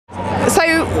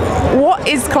So what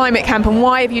is Climate Camp and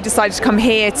why have you decided to come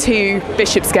here to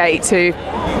Bishopsgate to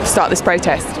start this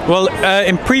protest? Well,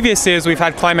 in previous years we've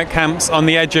had climate camps on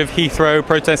the edge of Heathrow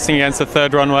protesting against the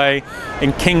third runway,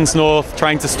 in Kings North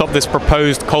trying to stop this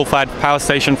proposed coal-fired power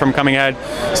station from coming ahead.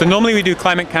 So normally we do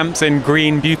climate camps in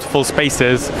green, beautiful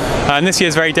spaces, and this year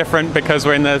is very different because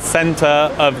we're in the centre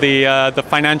of the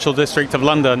financial district of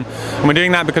London, and we're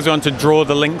doing that because we want to draw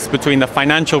the links between the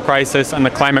financial crisis and the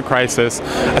climate crisis,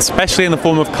 especially in the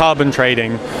form of carbon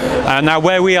trading. Now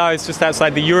where we are is just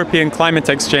outside the European Climate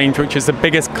Exchange, which is the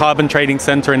biggest carbon trading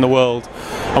centre in the world,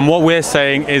 and what we're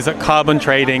saying is that carbon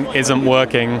trading isn't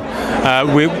working.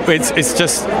 It's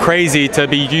just crazy to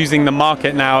be using the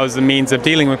market now as a means of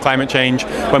dealing with climate change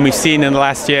when we've seen in the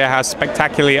last year how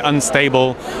spectacularly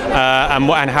unstable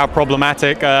and how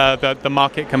problematic the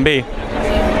market can be.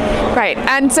 Right,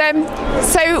 and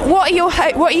so what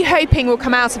are you hoping will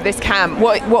come out of this camp?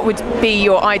 What would be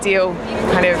your ideal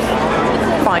kind of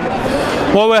final?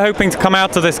 What we're hoping to come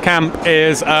out of this camp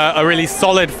is a really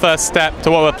solid first step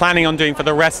to what we're planning on doing for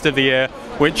the rest of the year,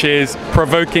 which is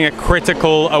provoking a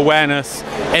critical awareness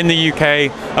in the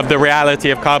UK of the reality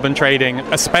of carbon trading,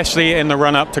 especially in the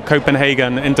run-up to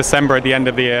Copenhagen in December at the end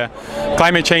of the year.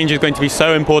 Climate change is going to be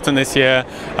so important this year,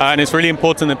 and it's really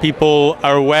important that people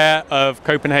are aware of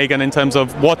Copenhagen in terms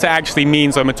of what it actually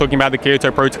means when we're talking about the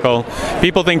Kyoto Protocol.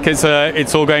 People think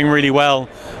it's all going really well,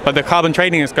 but the carbon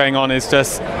trading that's going on is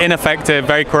just ineffective,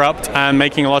 very corrupt, and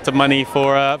making a lot of money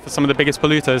for some of the biggest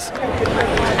polluters.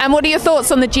 And what are your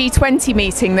thoughts on the G20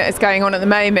 meeting that is going on at the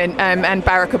moment and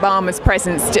Barack Obama's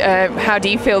presence? How do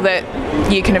you feel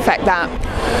that you can affect that?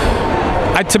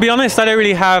 To be honest, I don't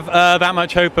really have that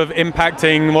much hope of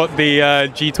impacting what the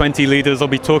G20 leaders will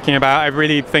be talking about. I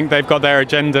really think they've got their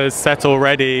agendas set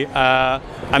already.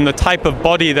 And the type of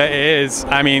body that it is,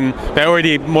 I mean, they're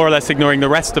already more or less ignoring the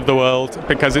rest of the world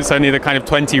because it's only the kind of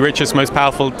 20 richest, most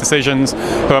powerful decisions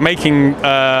who are making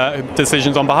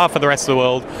decisions on behalf of the rest of the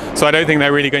world. So I don't think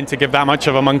they're really going to give that much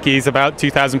of a monkeys about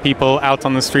 2,000 people out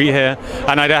on the street here.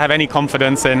 And I don't have any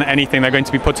confidence in anything they're going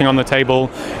to be putting on the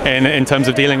table in terms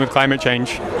of dealing with climate change.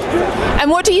 And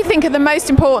what do you think are the most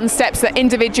important steps that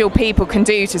individual people can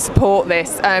do to support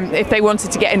this if they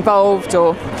wanted to get involved?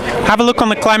 Or have a look on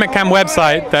the Climate Camp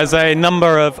website. There's a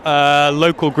number of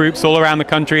local groups all around the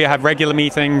country, have regular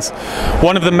meetings.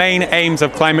 One of the main aims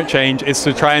of climate change is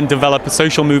to try and develop a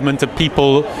social movement of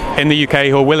people in the UK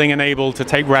who are willing and able to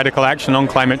take radical action on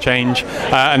climate change,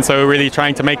 and so we're really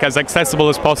trying to make it as accessible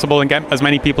as possible and get as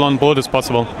many people on board as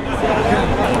possible.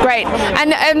 Great.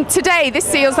 And today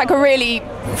this feels like a really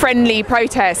friendly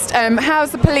protest.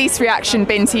 How's the police reaction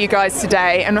been to you guys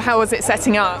today, and how was it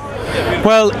setting up?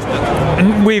 Well,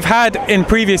 we've had in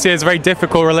previous years a very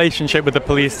difficult relationship with the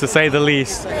police, to say the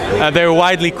least. They were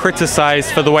widely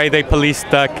criticised for the way they policed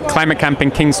the climate camp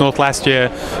in Kings North last year.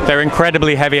 They're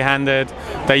incredibly heavy-handed.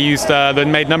 They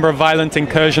made a number of violent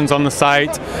incursions on the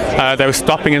site. They were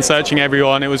stopping and searching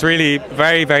everyone. It was really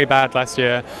very, very bad last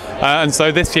year. And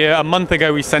so this year, a month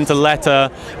ago, we sent a letter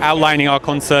outlining our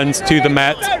concerns to the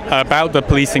Met about the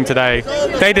policing today.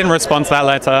 They didn't respond to that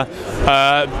letter.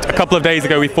 A couple of days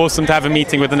ago we forced them to have a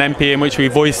meeting with an MP in which we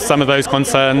voiced some of those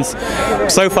concerns.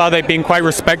 So far they've been quite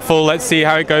respectful. Let's see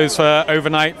how it goes for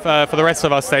overnight for the rest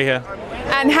of our stay here.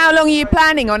 And how long are you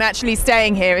planning on actually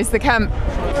staying here? Is the camp?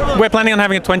 We're planning on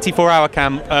having a 24-hour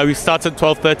camp. We start at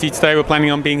 12:30 today. We're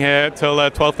planning on being here till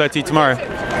 12:30 tomorrow.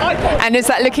 And is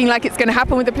that looking like it's going to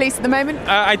happen with the police at the moment?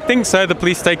 I think so. The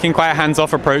police taking quite a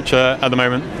hands-off approach at the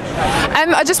moment.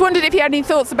 I just wondered if you had any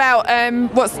thoughts about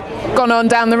what's gone on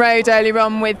down the road earlier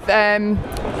on with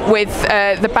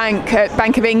the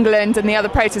Bank of England and the other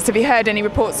protests. Have you heard any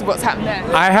reports of what's happened there?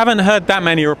 I haven't heard that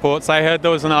many reports. I heard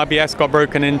there was an RBS got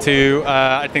broken into.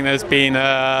 I think there's been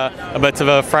a bit of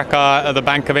a fracas at the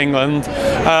Bank of England.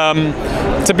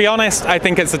 To be honest, I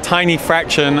think it's a tiny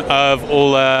fraction of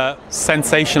all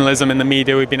sensationalism in the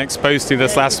media we've been exposed to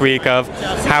this last week of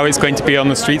how it's going to be on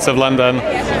the streets of London.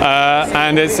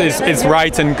 And it's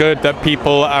right and good that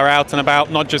people are out and about,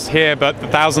 not just here, but the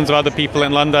thousands of other people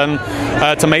in London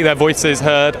to make their voices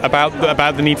heard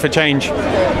about the need for change.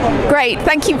 Great,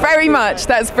 thank you very much.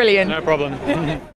 That's brilliant. No problem.